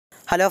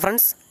Hello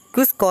friends,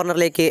 quiz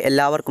കോർണറിലേക്ക്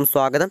എല്ലാവർക്കും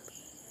സ്വാഗതം.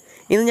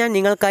 ഇന്ന് ഞാൻ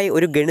നിങ്ങൾക്കായി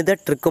ഒരു ഗണിത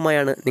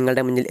ട്രിക്കുമായാണ്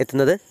നിങ്ങളുടെ മുന്നിൽ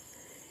എത്തുന്നത്.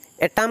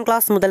 8ാം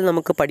ക്ലാസ് മുതൽ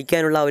നമുക്ക്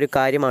പഠിക്കാനുള്ള ഒരു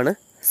കാര്യമാണ്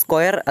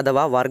സ്ക്വയർ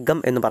അഥവാ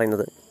വർഗം എന്ന്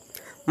പറയുന്നത്.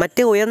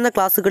 മറ്റ് ഉയർന്ന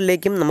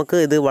ക്ലാസ്സുകളിലേക്കും നമുക്ക്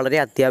ഇത് വളരെ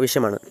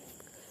അത്യാവശ്യമാണ്.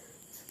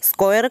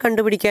 സ്ക്വയർ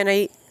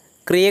കണ്ടുപിടിക്കാനായി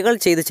ക്രിയകൾ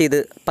ചെയ്ത്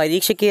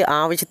പരീക്ഷയ്ക്ക്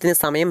ആവശ്യത്തിന്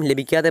സമയം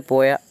ലഭിക്കാതെ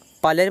പോയ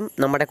പലരും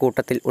നമ്മുടെ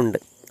കൂട്ടത്തിൽ ഉണ്ട്.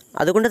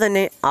 അതുകൊണ്ട്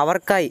തന്നെ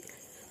അവർക്കായി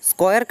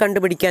സ്ക്വയർ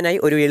കണ്ടുപിടിക്കാനായി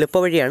ഒരു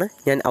എളുപ്പവഴിയാണ്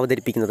ഞാൻ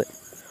അവതരിപ്പിക്കുന്നത്.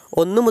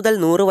 1 മുതൽ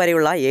 100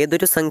 വരെയുള്ള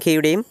ഏതൊരു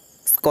സംഖ്യയുടെയും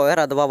സ്ക്വയർ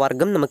അഥവാ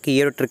വർഗം നമുക്ക് ഈ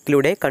ഒരു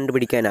ട്രിക്കിലൂടെ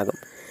കണ്ടുപിടിക്കാനാകും.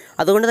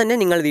 അതുകൊണ്ട് തന്നെ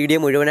നിങ്ങൾ വീഡിയോ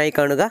മുഴുവനായി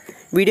കാണുക.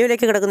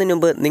 വീഡിയോയിലേക്ക് കിടക്കുന്നതിന്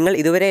മുമ്പ് നിങ്ങൾ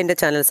ഇതുവരെ എൻ്റെ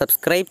ചാനൽ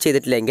സബ്സ്ക്രൈബ്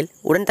ചെയ്തിട്ടില്ലെങ്കിൽ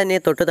ഉടൻ തന്നെ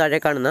തൊട്ട് താഴെ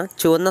കാണുന്ന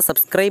ചുവന്ന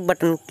സബ്സ്ക്രൈബ്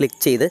ബട്ടൺ ക്ലിക്ക്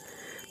ചെയ്ത്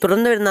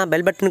തുടർന്ന് വരുന്ന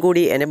ബെൽ ബട്ടൺ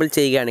കൂടി എനേബിൾ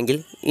ചെയ്യുകയാണെങ്കിൽ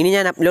ഇനി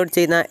ഞാൻ അപ്ലോഡ്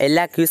ചെയ്യുന്ന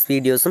എല്ലാ ക്വിസ്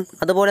വീഡിയോസും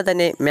അതുപോലെ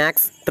തന്നെ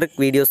മാത്സ് ട്രിക്ക്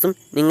വീഡിയോസും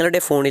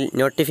നിങ്ങളുടെ ഫോണിൽ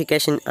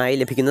നോട്ടിഫിക്കേഷൻ ആയി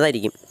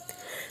ലഭിക്കുന്നതായിരിക്കും.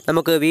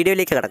 നമുക്ക്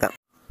വീഡിയോയിലേക്ക് കിടക്കാം.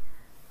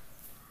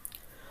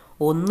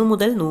 1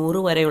 മുതൽ 100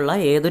 വരെയുള്ള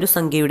ഏതൊരു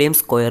സംഖ്യയുടെയും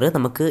സ്ക്വയർ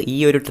നമുക്ക് ഈ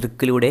ഒരു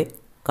ട്രിക്കിലൂടെ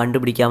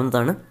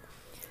കണ്ടുപിടിക്കാവുന്നതാണ്.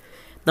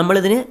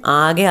 നമ്മളിതിന്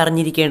ആകെ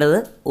അറിഞ്ഞിരിക്കേണ്ടത്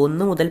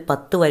 1 മുതൽ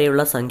 10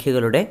 വരെയുള്ള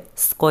സംഖ്യകളുടെ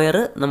സ്ക്വയർ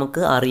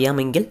നമുക്ക്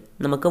അറിയാമെങ്കിൽ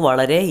നമുക്ക്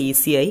വളരെ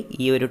ഈസിയായി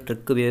ഈ ഒരു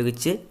ട്രിക്ക്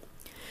ഉപയോഗിച്ച്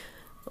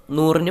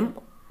 100നും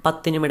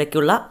 10നും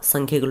ഇടയ്ക്കുള്ള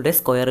സംഖ്യകളുടെ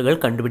സ്ക്വയറുകൾ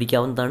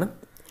കണ്ടുപിടിക്കാവുന്നതാണ്.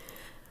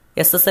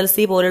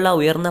 SSLC പോലുള്ള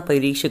ഉയർന്ന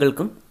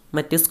പരീക്ഷകൾക്കും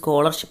മറ്റ്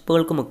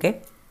സ്കോളർഷിപ്പുകൾക്കുമൊക്കെ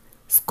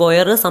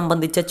സ്ക്വയർ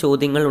സംബന്ധിച്ച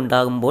ചോദ്യങ്ങൾ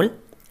ഉണ്ടാകുമ്പോൾ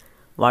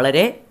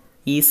വളരെ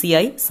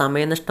ഈസിയായി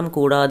സമയനഷ്ടം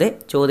കൂടാതെ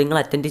ചോദ്യങ്ങൾ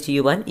അറ്റൻഡ്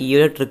ചെയ്യുവാൻ ഈ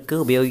ഒരു ട്രിക്ക്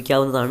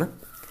ഉപയോഗിക്കാവുന്നതാണ്.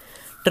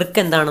 ട്രിക്ക്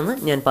എന്താണെന്ന്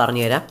ഞാൻ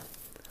പറഞ്ഞുതരാം.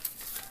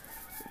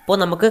 ഇപ്പോൾ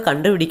നമുക്ക്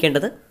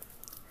കണ്ടുപിടിക്കേണ്ടത്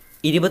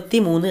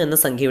 23 എന്ന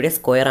സംഖ്യയുടെ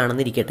സ്ക്വയർ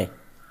ആണെന്നിരിക്കട്ടെ.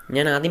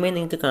 ഞാൻ ആദ്യമായി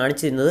നിങ്ങൾക്ക്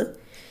കാണിച്ചു തരുന്നത്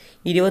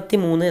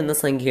 23 എന്ന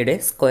സംഖ്യയുടെ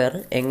സ്ക്വയർ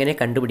എങ്ങനെ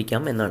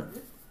കണ്ടുപിടിക്കാം എന്നാണ്.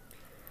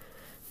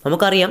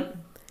 നമുക്കറിയാം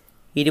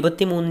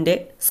 23ൻ്റെ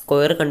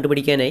സ്ക്വയർ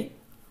കണ്ടുപിടിക്കാനായി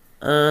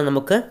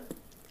നമുക്ക്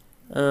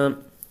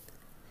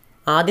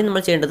ആദ്യം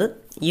നമ്മൾ ചെയ്യേണ്ടത്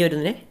ഈ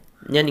ഒരുതിനെ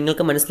ഞാൻ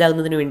നിങ്ങൾക്ക്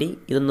മനസ്സിലാകുന്നതിന് വേണ്ടി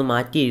ഇതൊന്ന്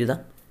മാറ്റി എഴുതാം.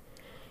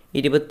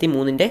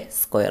 23ൻ്റെ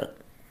സ്ക്വയർ.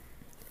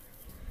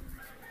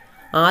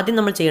 ആദ്യം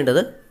നമ്മൾ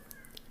ചെയ്യേണ്ടത്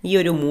ഈ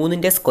ഒരു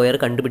 3ൻ്റെ സ്ക്വയർ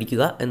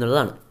കണ്ടുപിടിക്കുക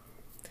എന്നുള്ളതാണ്.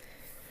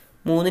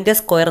 3ൻ്റെ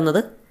സ്ക്വയർ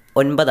എന്നത്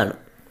 9 ആണ്.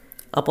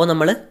 അപ്പോൾ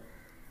നമ്മൾ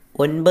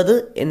 9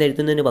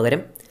 എന്നെഴുതുന്നതിന്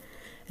പകരം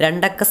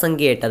 2 അക്ക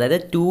സംഖ്യയായിട്ട്, അതായത്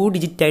 2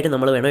 ഡിജിറ്റായിട്ട്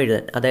നമ്മൾ വേണം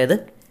എഴുതാൻ. അതായത്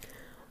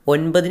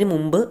 9ന്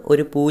മുമ്പ്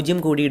ഒരു 0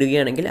 കൂടി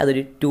ഇടുകയാണെങ്കിൽ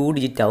അതൊരു 2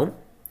 ഡിജിറ്റ് ആവും.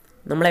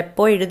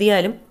 നമ്മളെപ്പോൾ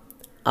എഴുതിയാലും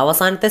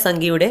അവസാനത്തെ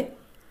സംഖ്യയുടെ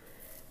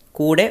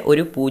കൂടെ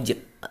ഒരു 0.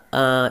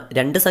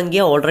 2 സംഖ്യ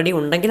ഓൾറെഡി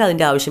ഉണ്ടെങ്കിൽ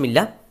അതിൻ്റെ ആവശ്യമില്ല.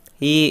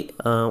 ഈ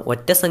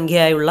ഒറ്റ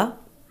സംഖ്യയായുള്ള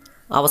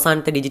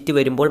അവസാനത്തെ ഡിജിറ്റ്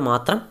വരുമ്പോൾ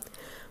മാത്രം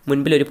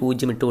മുൻപിലൊരു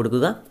 0 ഇട്ട്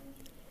കൊടുക്കുക.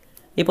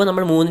 ഇപ്പോൾ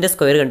നമ്മൾ 3ൻ്റെ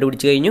സ്ക്വയർ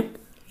കണ്ടുപിടിച്ച് കഴിഞ്ഞു.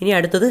 ഇനി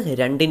അടുത്തത്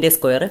 2ൻ്റെ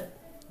സ്ക്വയർ.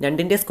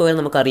 2ൻ്റെ സ്ക്വയർ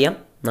നമുക്കറിയാം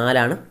 4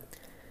 ആണ്.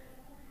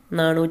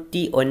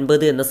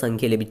 409 എന്ന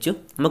സംഖ്യ ലഭിച്ചു.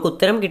 നമുക്ക്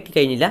ഉത്തരം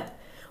കിട്ടിക്കഴിഞ്ഞില്ല.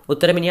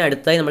 ഉത്തരം ഇനി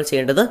അടുത്തായി നമ്മൾ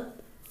ചെയ്യേണ്ടത്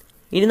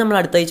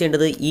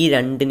ഈ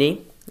 2നെയും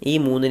ഈ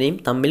 3നെയും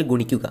തമ്മിൽ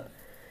ഗുണിക്കുക.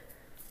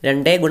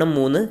 2 ×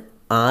 3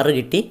 6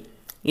 കിട്ടി.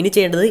 ഇനി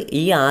ചെയ്യേണ്ടത്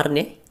ഈ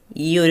 6നെ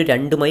ഈ ഒരു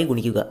 2മായി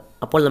ഗുണിക്കുക.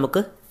 അപ്പോൾ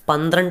നമുക്ക്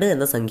 12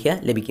 എന്ന സംഖ്യ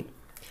ലഭിക്കും.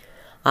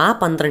 ആ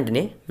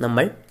 12നെ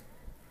നമ്മൾ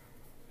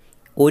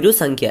ഒരു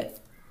സംഖ്യ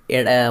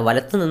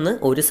വലത്ത് നിന്ന്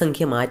ഒരു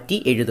സംഖ്യ മാറ്റി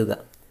എഴുതുക.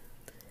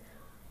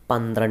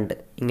 12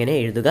 ഇങ്ങനെ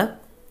എഴുതുക.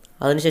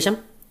 അതിനുശേഷം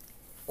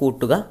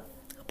കൂട്ടുക.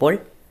 അപ്പോൾ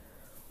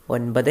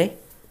 9,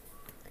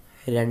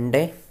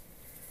 2,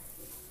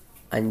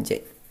 5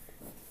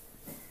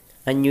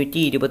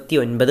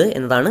 529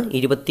 എന്നതാണ്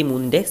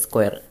 23ൻ്റെ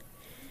സ്ക്വയർ.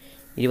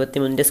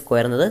 23ൻ്റെ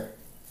സ്ക്വയർ എന്നത്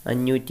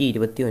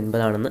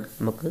 529 ആണെന്ന്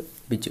നമുക്ക്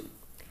ലഭിച്ചു.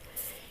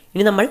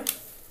 ഇനി നമ്മൾ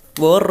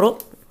വേറൊരു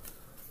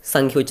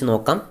സംഖ്യ വെച്ച്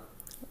നോക്കാം.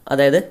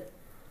 അതായത്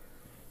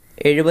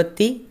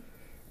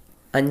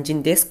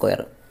 75ൻ്റെ സ്ക്വയർ.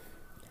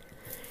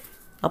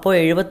 അപ്പോൾ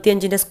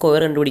 75ൻ്റെ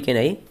സ്ക്വയർ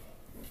കണ്ടുപിടിക്കാനായി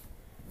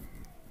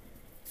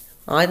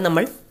ആദ്യം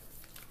നമ്മൾ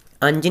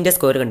 5ൻ്റെ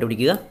സ്ക്വയർ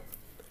കണ്ടുപിടിക്കുക.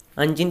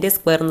 5ൻ്റെ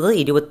സ്ക്വയർ എന്നത്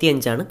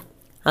 25 ആണ്.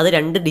 അത്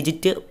 2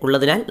 ഡിജിറ്റ്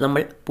ഉള്ളതിനാൽ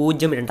നമ്മൾ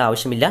 0 ഇടേണ്ട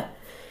ആവശ്യമില്ല.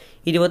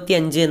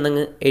 25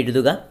 എന്നങ്ങ്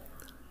എഴുതുക.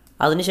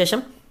 അതിനുശേഷം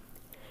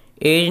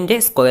 7ൻ്റെ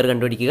സ്ക്വയർ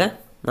കണ്ടുപിടിക്കുക.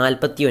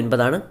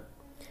 49 ആണ്.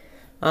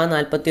 ആ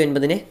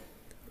 49നെ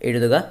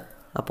എഴുതുക.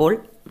 അപ്പോൾ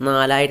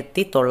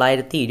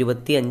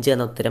 4925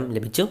 എന്ന ഉത്തരം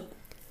ലഭിച്ചു.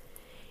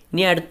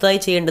 ഇനി അടുത്തതായി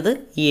ചെയ്യേണ്ടത്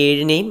ഈ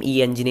 7നെയും ഈ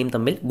 5നെയും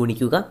തമ്മിൽ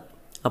ഗുണിക്കുക.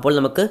 അപ്പോൾ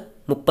നമുക്ക്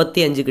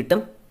 35 കിട്ടും.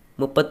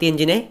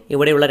 35നെ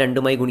ഇവിടെയുള്ള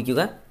 2മായി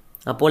ഗുണിക്കുക.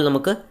 അപ്പോൾ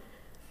നമുക്ക്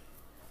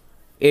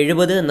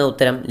 70 എന്ന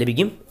ഉത്തരം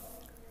ലഭിക്കും.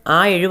 ആ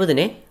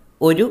 70നെ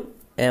ഒരു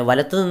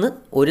വലത്ത് നിന്ന്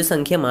ഒരു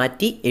സംഖ്യ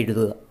മാറ്റി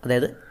എഴുതുക.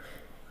 അതായത്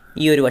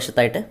ഈ ഒരു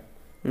വശത്തായിട്ട്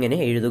ഇങ്ങനെ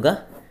എഴുതുക.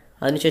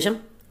 അതിനുശേഷം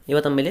ഇവ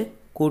തമ്മിൽ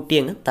കൂട്ടി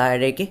അങ്ങ്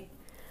താഴേക്ക്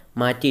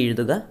മാറ്റി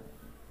എഴുതുക.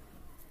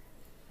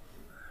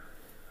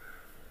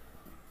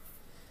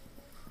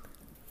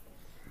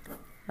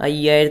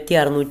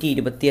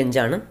 5625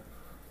 ആണ്.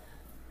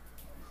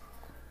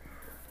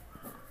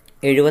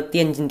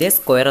 75ൻ്റെ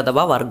സ്ക്വയർ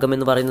അഥവാ വർഗം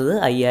എന്ന് പറയുന്നത്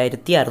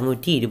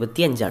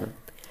 5625 ആണ്.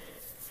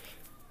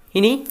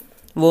 ഇനി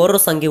വേറൊരു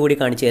സംഖ്യ കൂടി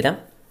കാണിച്ചു തരാം.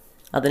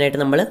 അതിനായിട്ട്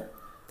നമ്മൾ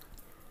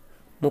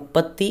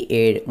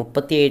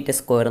 37ൻ്റെ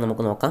സ്ക്വയർ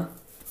നമുക്ക് നോക്കാം.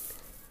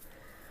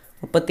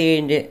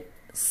 37ൻ്റെ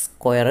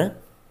സ്ക്വയർ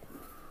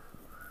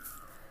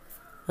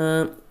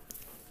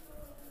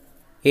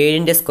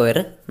 7ൻ്റെ സ്ക്വയർ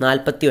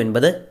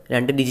 49,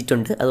 2 ഡിജിറ്റ്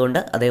ഉണ്ട്, അതുകൊണ്ട്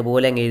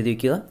അതേപോലെ അങ്ങ് എഴുതി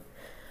വയ്ക്കുക.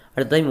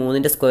 അടുത്തതായി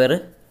 3ൻ്റെ സ്ക്വയർ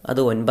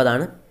അത്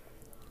 9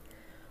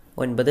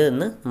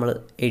 എന്ന് നമ്മൾ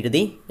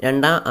എഴുതി.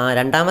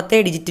 രണ്ടാമത്തെ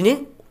ഡിജിറ്റിന്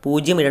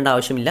 0 ഇടേണ്ട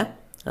ആവശ്യമില്ല,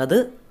 അത്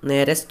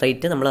നേരെ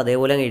സ്ട്രൈറ്റ് നമ്മൾ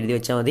അതേപോലെ അങ്ങ് എഴുതി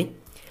വെച്ചാൽ മതി.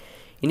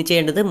 ഇനി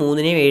ചെയ്യേണ്ടത്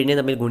 3നെയും 7നെയും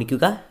തമ്മിൽ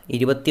ഗുണിക്കുക,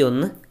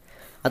 21,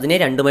 അതിനെ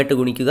 2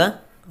 ഗുണിക്കുക,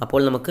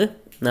 അപ്പോൾ നമുക്ക്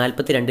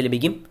 42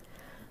 ലഭിക്കും.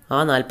 ആ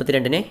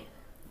 42നെ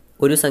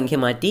ഒരു സംഖ്യ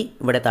മാറ്റി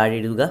ഇവിടെ താഴെ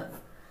എഴുതുക.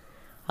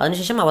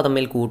 അതിനുശേഷം അവ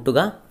തമ്മിൽ കൂട്ടുക.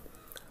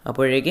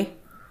 അപ്പോഴേക്ക്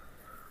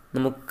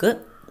നമുക്ക്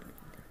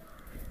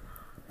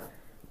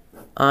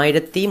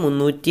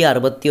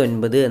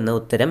 1369 എന്ന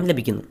ഉത്തരം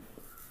ലഭിക്കുന്നു.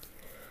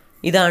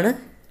 ഇതാണ്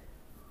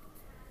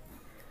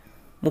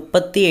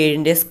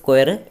 37ൻ്റെ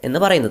സ്ക്വയർ എന്ന്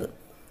പറയുന്നത്.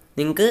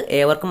 നിങ്ങൾക്ക്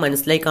ഏവർക്കും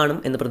മനസ്സിലായി കാണും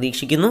എന്ന്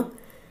പ്രതീക്ഷിക്കുന്നു.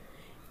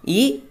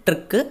 ഈ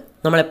ട്രിക്ക്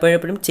നമ്മൾ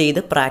എപ്പോഴെപ്പോഴും ചെയ്ത്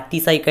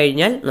പ്രാക്ടീസായി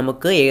കഴിഞ്ഞാൽ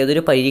നമുക്ക്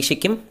ഏതൊരു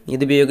പരീക്ഷയ്ക്കും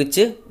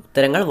ഇതുപയോഗിച്ച്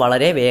ഉത്തരങ്ങൾ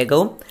വളരെ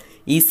വേഗവും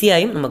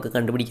ഈസിയായും നമുക്ക്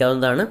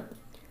കണ്ടുപിടിക്കാവുന്നതാണ്.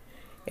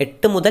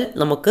 8 മുതൽ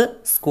നമുക്ക്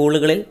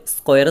സ്കൂളുകളിൽ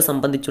സ്ക്വയർ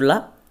സംബന്ധിച്ചുള്ള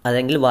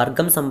അല്ലെങ്കിൽ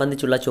വർഗം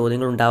സംബന്ധിച്ചുള്ള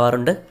ചോദ്യങ്ങൾ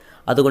ഉണ്ടാവാറുണ്ട്.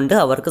 അതുകൊണ്ട്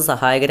അവർക്ക്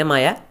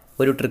സഹായകരമായ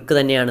ഒരു ട്രിക്ക്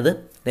തന്നെയാണിത്.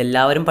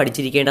 ഇതെല്ലാവരും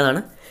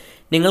പഠിച്ചിരിക്കേണ്ടതാണ്.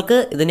 നിങ്ങൾക്ക്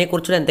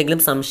ഇതിനെക്കുറിച്ചുള്ള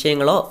എന്തെങ്കിലും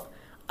സംശയങ്ങളോ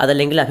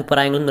അതല്ലെങ്കിൽ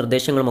അഭിപ്രായങ്ങളും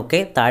നിർദ്ദേശങ്ങളുമൊക്കെ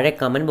താഴെ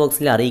കമൻറ്റ്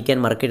ബോക്സിൽ അറിയിക്കാൻ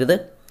മറക്കരുത്.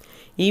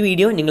 ഈ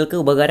വീഡിയോ നിങ്ങൾക്ക്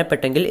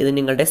ഉപകാരപ്പെട്ടെങ്കിൽ ഇത്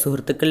നിങ്ങളുടെ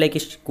സുഹൃത്തുക്കളിലേക്ക്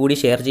കൂടി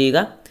ഷെയർ ചെയ്യുക.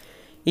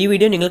 ഈ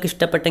വീഡിയോ നിങ്ങൾക്ക്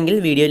ഇഷ്ടപ്പെട്ടെങ്കിൽ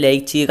വീഡിയോ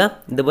ലൈക്ക് ചെയ്യുക.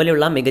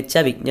 ഇതുപോലെയുള്ള മികച്ച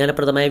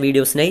വിജ്ഞാനപ്രദമായ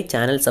വീഡിയോസിനായി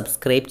ചാനൽ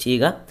സബ്സ്ക്രൈബ്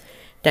ചെയ്യുക.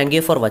 Thank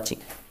you for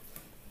watching.